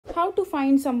how to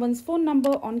find someone's phone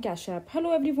number on Cash App.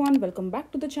 Hello everyone, welcome back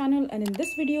to the channel, and in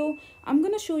this video I'm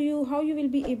gonna show you how you will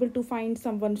be able to find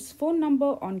someone's phone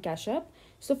number on Cash App.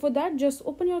 So for that, just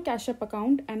open your Cash App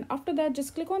account, and after that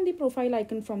just click on the profile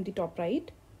icon from the top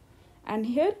right, and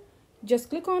here just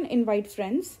click on invite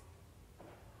friends.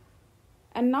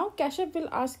 And now Cash App will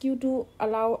ask you to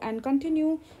allow and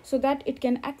continue so that it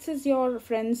can access your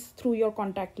friends through your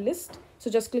contact list. So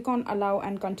just click on allow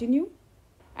and continue.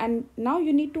 And now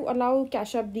you need to allow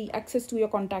Cash App the access to your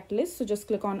contact list. So just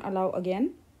click on allow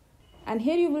again. And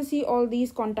here you will see all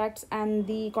these contacts and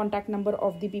the contact number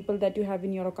of the people that you have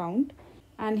in your account.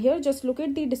 And here just look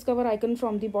at the discover icon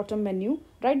from the bottom menu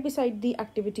right beside the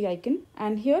activity icon.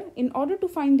 And here, in order to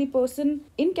find the person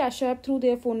in Cash App through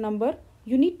their phone number,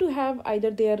 you need to have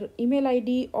either their email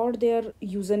ID or their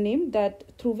username that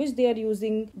through which they are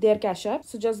using their Cash App.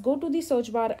 So just go to the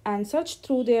search bar and search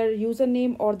through their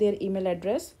username or their email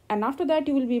address. And after that,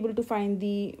 you will be able to find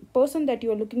the person that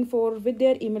you are looking for with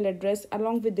their email address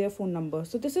along with their phone number.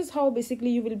 So this is how basically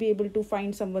you will be able to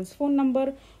find someone's phone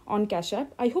number on Cash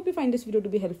App. I hope you find this video to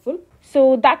be helpful.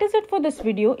 So that is it for this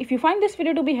video. If you find this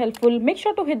video to be helpful, make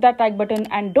sure to hit that like button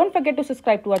and don't forget to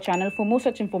subscribe to our channel for more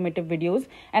such informative videos.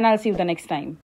 And I'll see you the next time.